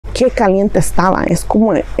qué caliente estaba, es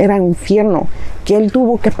como era un infierno que él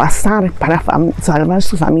tuvo que pasar para salvar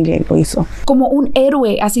su familia y lo hizo. Como un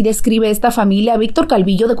héroe, así describe esta familia Víctor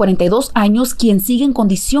Calvillo, de 42 años, quien sigue en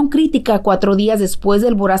condición crítica 4 días después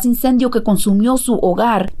del voraz incendio que consumió su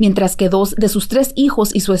hogar, mientras que 2 de sus 3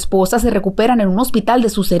 hijos y su esposa se recuperan en un hospital de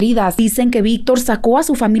sus heridas. Dicen que Víctor sacó a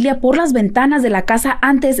su familia por las ventanas de la casa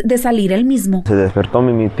antes de salir él mismo. Se despertó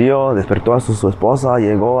mi tío, despertó a su esposa,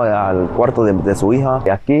 llegó al cuarto de su hija. Y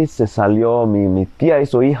aquí se salió mi tía y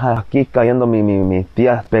su hija, aquí cayendo mi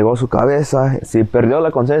tía, pegó su cabeza, sí, perdió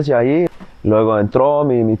la conciencia ahí. Luego entró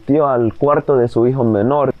mi tío al cuarto de su hijo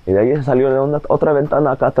menor y de ahí se salió de otra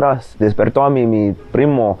ventana acá atrás. Despertó a mi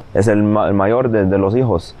primo, es el mayor de los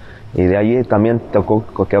hijos. Y de allí también tocó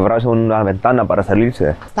quebrarse una ventana para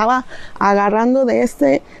salirse. Estaba agarrando de esta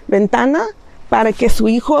ventana para que su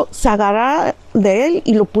hijo se agarrara de él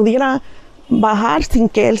y lo pudiera bajar sin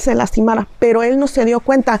que él se lastimara. Pero él no se dio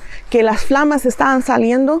cuenta que las flamas estaban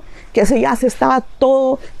saliendo, que ya se estaba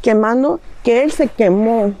todo quemando, que él se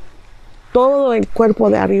quemó todo el cuerpo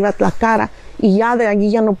de arriba, la cara, y ya de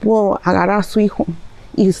allí ya no pudo agarrar a su hijo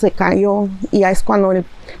y se cayó. Y ya es cuando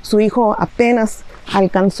su hijo apenas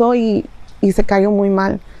alcanzó y se cayó muy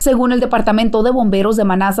mal. Según el Departamento de Bomberos de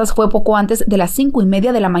Manassas, fue poco antes de las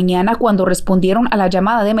 5:30 de la mañana cuando respondieron a la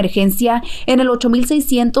llamada de emergencia en el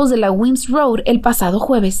 8600 de la Wims Road el pasado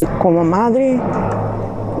jueves. Como madre,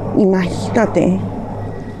 imagínate,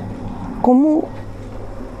 ¿cómo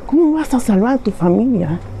vas a salvar a tu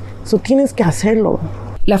familia? Eso tienes que hacerlo.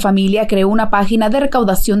 La familia creó una página de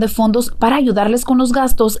recaudación de fondos para ayudarles con los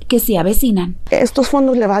gastos que se avecinan. Estos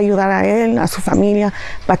fondos le va a ayudar a él, a su familia,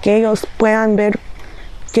 para que ellos puedan ver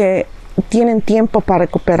que tienen tiempo para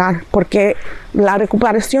recuperar, porque la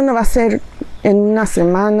recuperación no va a ser en una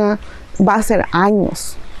semana, va a ser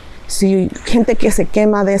años. Si gente que se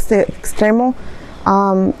quema de este extremo,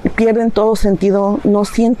 pierden todo sentido, no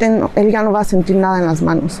sienten, él ya no va a sentir nada en las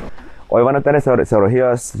manos. Hoy van a tener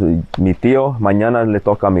cirugías mi tío, mañana le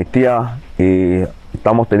toca a mi tía y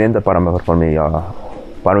estamos pendientes para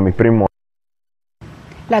mi primo.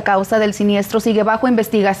 La causa del siniestro sigue bajo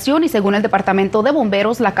investigación y según el Departamento de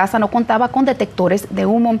Bomberos, la casa no contaba con detectores de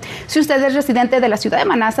humo. Si usted es residente de la ciudad de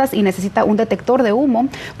Manassas y necesita un detector de humo,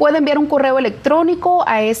 puede enviar un correo electrónico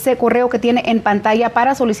a ese correo que tiene en pantalla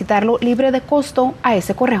para solicitarlo libre de costo a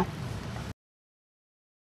ese correo.